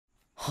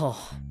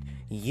Oh,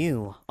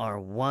 you are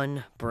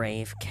one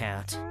brave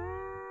cat.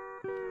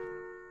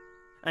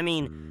 I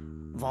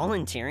mean,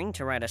 volunteering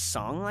to write a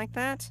song like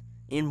that?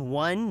 In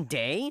one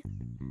day?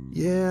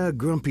 Yeah,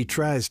 Grumpy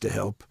tries to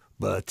help,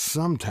 but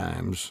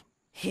sometimes...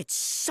 It's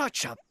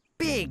such a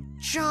big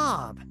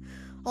job.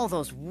 All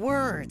those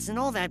words and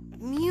all that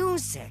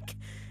music.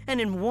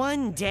 And in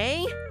one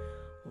day?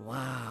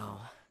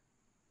 Wow.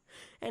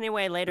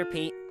 Anyway, later,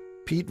 Pete.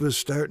 Pete was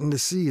starting to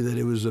see that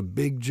it was a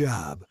big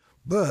job,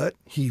 but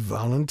he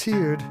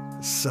volunteered,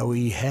 so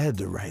he had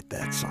to write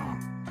that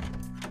song.